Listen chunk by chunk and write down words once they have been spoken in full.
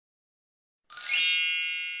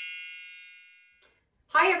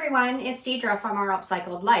Hi everyone, it's Deidre from our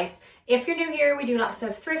Upcycled Life. If you're new here, we do lots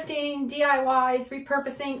of thrifting, DIYs,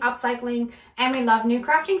 repurposing, upcycling, and we love new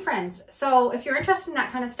crafting friends. So if you're interested in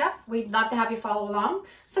that kind of stuff, we'd love to have you follow along.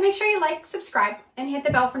 So make sure you like, subscribe, and hit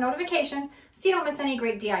the bell for notification so you don't miss any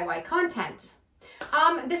great DIY content.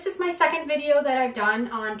 This is my second video that I've done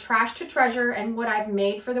on trash to treasure and what I've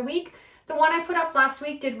made for the week. The one I put up last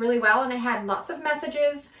week did really well, and I had lots of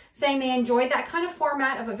messages saying they enjoyed that kind of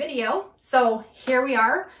format of a video. So here we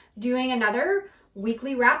are doing another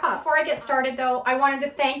weekly wrap up. Before I get started though, I wanted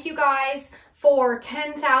to thank you guys for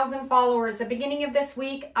 10,000 followers. The beginning of this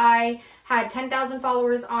week, I had 10,000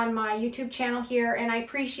 followers on my YouTube channel here, and I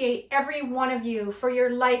appreciate every one of you for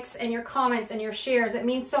your likes and your comments and your shares. It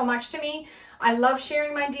means so much to me. I love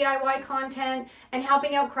sharing my DIY content and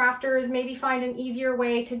helping out crafters maybe find an easier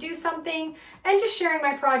way to do something and just sharing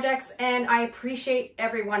my projects, and I appreciate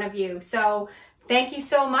every one of you. So thank you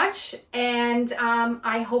so much, and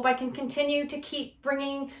I hope I can continue to keep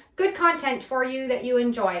bringing good content for you that you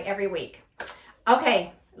enjoy every week.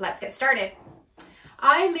 Okay, let's get started.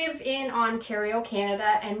 I live in Ontario,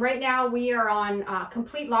 Canada, and right now we are on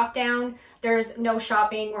complete lockdown. There's no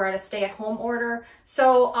shopping. We're at a stay-at-home order.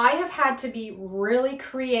 So I have had to be really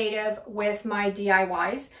creative with my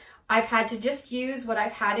DIYs. I've had to just use what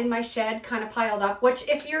I've had in my shed kind of piled up, which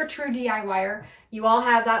if you're a true DIYer, you all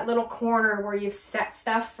have that little corner where you've set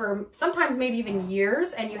stuff for sometimes maybe even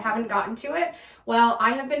years and you haven't gotten to it. Well,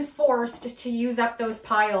 I have been forced to use up those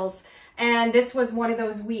piles. And this was one of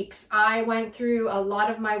those weeks. I went through a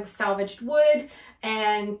lot of my salvaged wood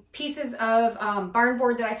and pieces of barn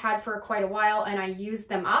board that I've had for quite a while, and I used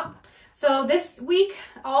them up. So this week,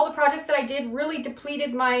 all the projects that I did really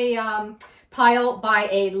depleted my pile by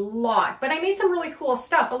a lot. But I made some really cool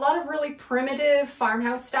stuff, a lot of really primitive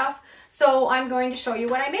farmhouse stuff. So I'm going to show you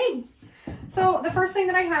what I made. So the first thing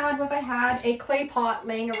that I had a clay pot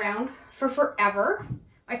laying around for forever.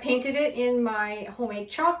 I painted it in my homemade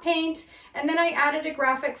chalk paint, and then I added a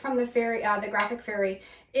graphic from the Graphic Fairy.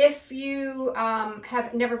 If you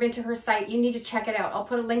have never been to her site, you need to check it out. I'll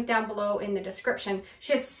put a link down below in the description.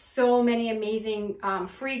 She has so many amazing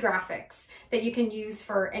free graphics that you can use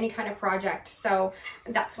for any kind of project. So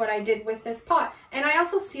that's what I did with this pot. And I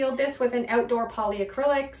also sealed this with an outdoor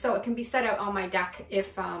polyacrylic so it can be set out on my deck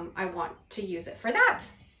if I want to use it for that.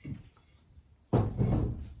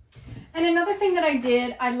 And another thing that I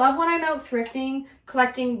did, I love when I'm out thrifting,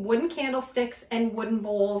 collecting wooden candlesticks and wooden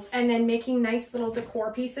bowls, and then making nice little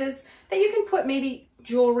decor pieces that you can put maybe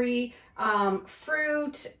jewelry,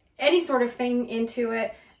 fruit, any sort of thing into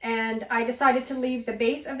it. And I decided to leave the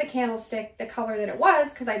base of the candlestick the color that it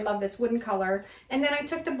was because I love this wooden color. And then I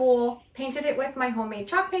took the bowl, painted it with my homemade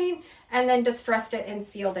chalk paint, and then distressed it and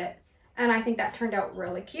sealed it. And I think that turned out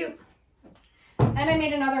really cute. And I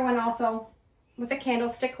made another one also with a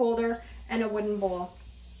candlestick holder and a wooden bowl.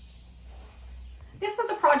 This was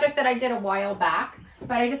a project that I did a while back,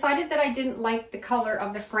 but I decided that I didn't like the color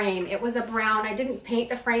of the frame. It was a brown. I didn't paint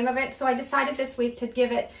the frame of it, so I decided this week to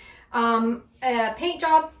give it a paint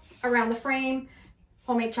job around the frame,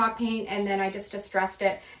 homemade chalk paint, and then I just distressed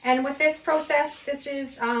it. And with this process, this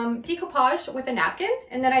is decoupage with a napkin,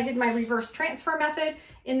 and then I did my reverse transfer method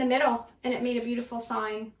in the middle, and it made a beautiful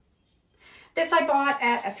sign. This I bought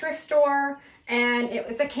at a thrift store, and it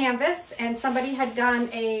was a canvas, and somebody had done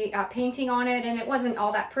a painting on it, and it wasn't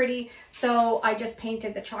all that pretty, so I just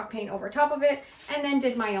painted the chalk paint over top of it and then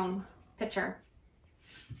did my own picture.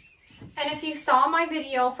 And if you saw my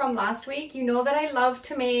video from last week, you know that I love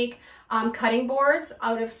to make cutting boards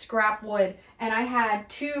out of scrap wood, and I had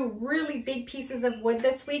two really big pieces of wood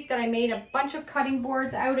this week that I made a bunch of cutting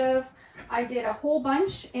boards out of. I did a whole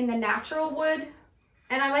bunch in the natural wood,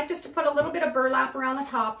 and I like just to put a little bit of burlap around the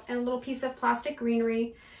top and a little piece of plastic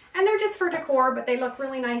greenery. And they're just for decor, but they look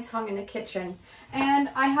really nice hung in the kitchen. And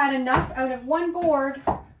I had enough out of one board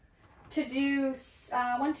to do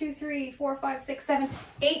 1, 2, 3, 4, 5, 6, 7,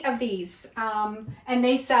 8 of these. And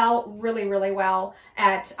they sell really, really well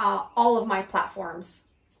at all of my platforms.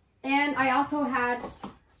 And I also had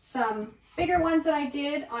some bigger ones that I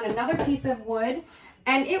did on another piece of wood.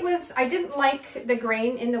 And it was, I didn't like the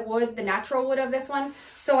grain in the wood, the natural wood of this one,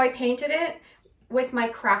 so I painted it with my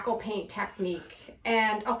crackle paint technique.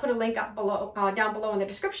 And I'll put a link up below, down below in the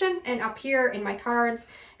description and up here in my cards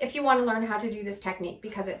if you want to learn how to do this technique,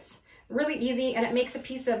 because it's really easy and it makes a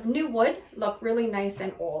piece of new wood look really nice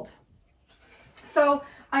and old. So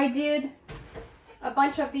I did a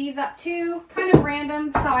bunch of these up too, kind of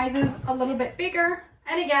random sizes, a little bit bigger.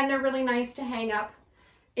 And again, they're really nice to hang up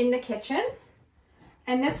in the kitchen.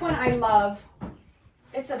 And this one I love.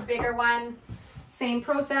 It's a bigger one. same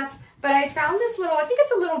process. But I found this little, I think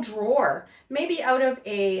it's a little drawer, maybe out of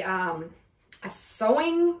a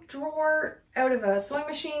sewing drawer, out of a sewing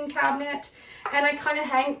machine cabinet. And I kind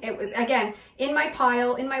of it was, again, in my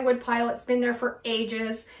pile, in my wood pile. It's been there for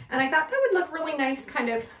ages. And I thought that would look really nice, kind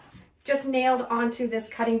of just nailed onto this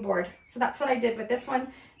cutting board. So that's what I did with this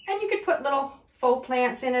one. And you could put little faux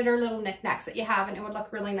plants in it or little knickknacks that you have, and it would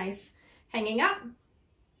look really nice hanging up.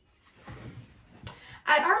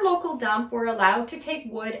 At our local dump, we're allowed to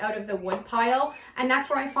take wood out of the wood pile, and that's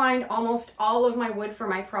where I find almost all of my wood for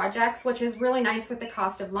my projects, which is really nice with the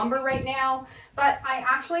cost of lumber right now. But I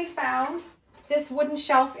actually found this wooden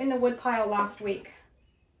shelf in the wood pile last week,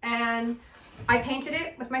 and I painted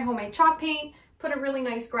it with my homemade chalk paint, put a really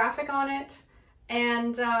nice graphic on it,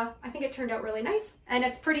 and I think it turned out really nice, and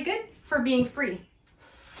it's pretty good for being free.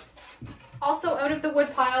 Also, out of the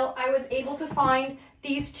wood pile, I was able to find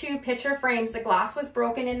these two picture frames. The glass was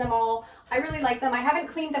broken in them all. I really like them. I haven't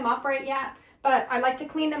cleaned them up right yet, but I like to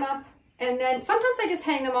clean them up. And then sometimes I just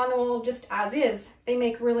hang them on the wall just as is. They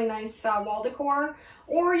make really nice wall decor.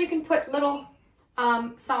 Or you can put little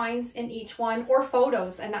signs in each one, or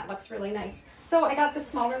photos, and that looks really nice. So I got the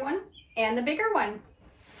smaller one and the bigger one.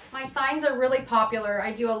 My signs are really popular.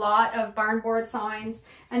 I do a lot of barn board signs,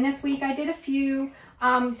 and this week I did a few.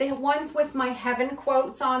 The ones with my heaven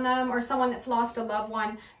quotes on them, or someone that's lost a loved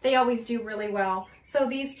one, they always do really well. So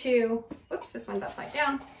these two, whoops, this one's upside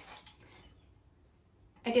down.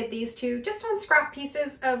 I did these two just on scrap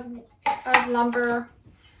pieces of lumber,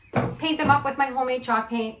 paint them up with my homemade chalk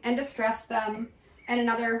paint and distress them. And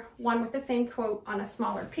another one with the same quote on a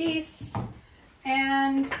smaller piece.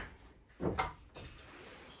 And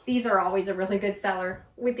these are always a really good seller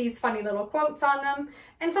with these funny little quotes on them.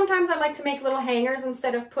 And sometimes I like to make little hangers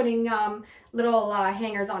instead of putting little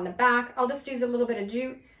hangers on the back. I'll just use a little bit of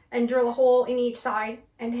jute and drill a hole in each side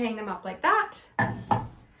and hang them up like that.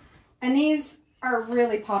 And these are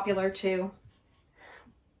really popular too.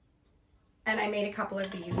 And I made a couple of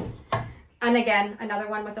these. And again, another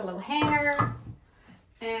one with a little hanger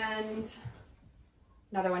and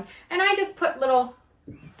another one. And I just put little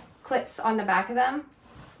clips on the back of them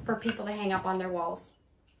for people to hang up on their walls.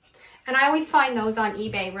 And I always find those on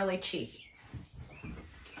eBay really cheap.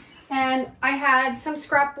 And I had some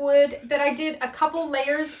scrap wood that I did a couple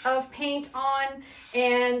layers of paint on,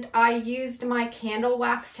 and I used my candle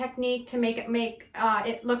wax technique to make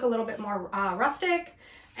it look a little bit more rustic.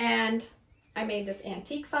 And I made this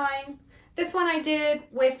antique sign. This one I did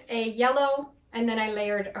with a yellow, and then I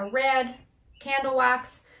layered a red candle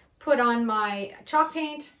wax, put on my chalk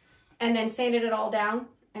paint, and then sanded it all down.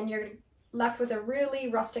 And you're left with a really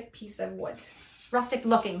rustic piece of wood. Rustic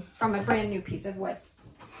looking from a brand new piece of wood.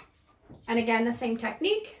 And again, the same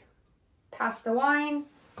technique. Pass the wine.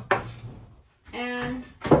 And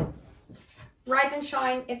rise and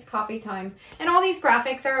shine, it's coffee time. And all these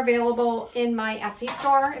graphics are available in my Etsy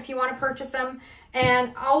store if you want to purchase them.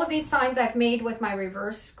 And all of these signs I've made with my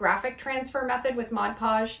reverse graphic transfer method with Mod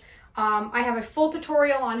Podge. I have a full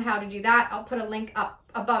tutorial on how to do that. I'll put a link up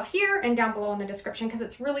above here and down below in the description, because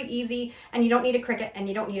it's really easy and you don't need a Cricut and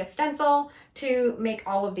you don't need a stencil to make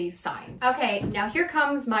all of these signs. Okay, now here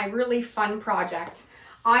comes my really fun project.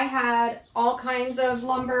 I had all kinds of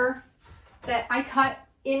lumber that I cut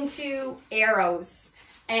into arrows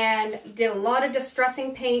and did a lot of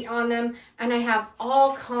distressing paint on them, and I have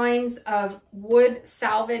all kinds of wood,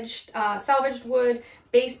 salvaged wood,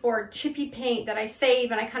 baseboard, chippy paint that I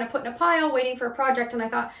save and I kind of put in a pile waiting for a project. And I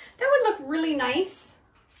thought that would look really nice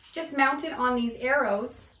just mounted on these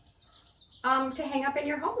arrows to hang up in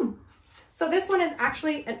your home. So this one is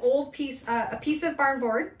actually an old piece, a piece of barn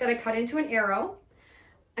board that I cut into an arrow,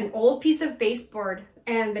 an old piece of baseboard,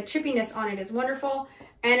 and the chippiness on it is wonderful,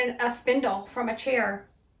 and a spindle from a chair.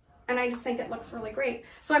 And I just think it looks really great.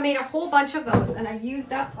 So I made a whole bunch of those, and I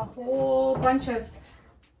used up a whole bunch of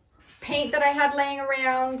paint that I had laying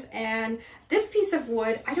around. And this piece of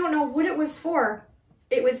wood, I don't know what it was for.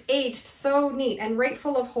 It was aged so neat and right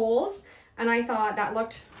full of holes. And I thought that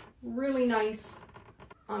looked really nice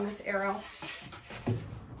on this arrow.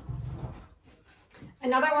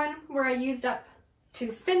 Another one where I used up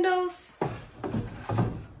 2 spindles.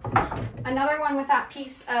 Another one with that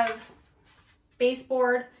piece of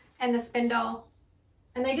baseboard and the spindle.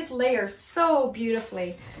 And they just layer so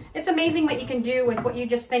beautifully. It's amazing what you can do with what you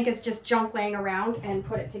just think is just junk laying around and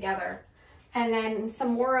put it together. And then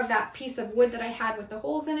some more of that piece of wood that I had with the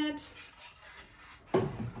holes in it.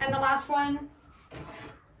 And the last one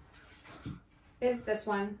is this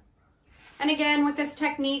one. And again, with this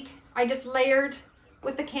technique, I just layered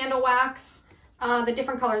with the candle wax the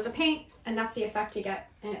different colors of paint, and that's the effect you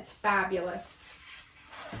get, and it's fabulous.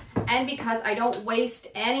 And because I don't waste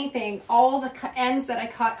anything, all the ends that I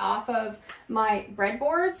cut off of my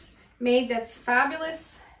breadboards made this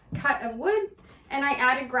fabulous cut of wood. And I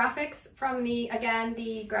added graphics from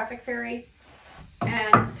the Graphic Fairy,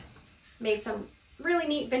 and made some really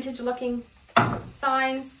neat vintage looking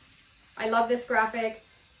signs. I love this graphic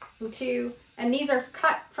too. And these are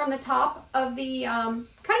cut from the top of the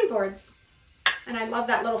cutting boards. And I love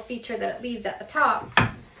that little feature that it leaves at the top.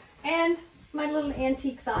 And my little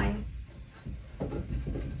antique sign.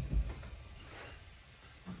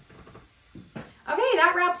 Okay,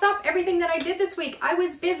 that wraps up everything that I did this week. I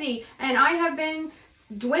was busy, and I have been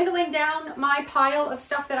dwindling down my pile of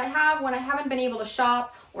stuff that I have when I haven't been able to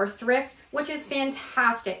shop or thrift, which is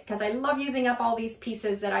fantastic because I love using up all these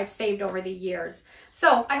pieces that I've saved over the years.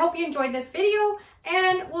 So I hope you enjoyed this video,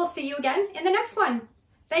 and we'll see you again in the next one.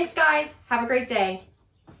 Thanks, guys. Have a great day.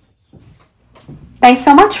 Thanks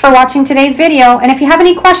so much for watching today's video, and if you have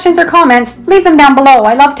any questions or comments, leave them down below.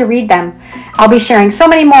 I love to read them. I'll be sharing so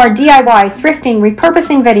many more DIY, thrifting,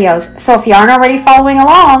 repurposing videos, so if you aren't already following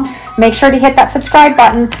along, make sure to hit that subscribe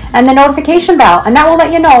button and the notification bell, and that will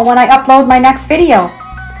let you know when I upload my next video.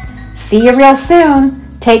 See you real soon.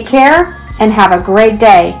 Take care and have a great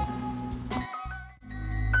day.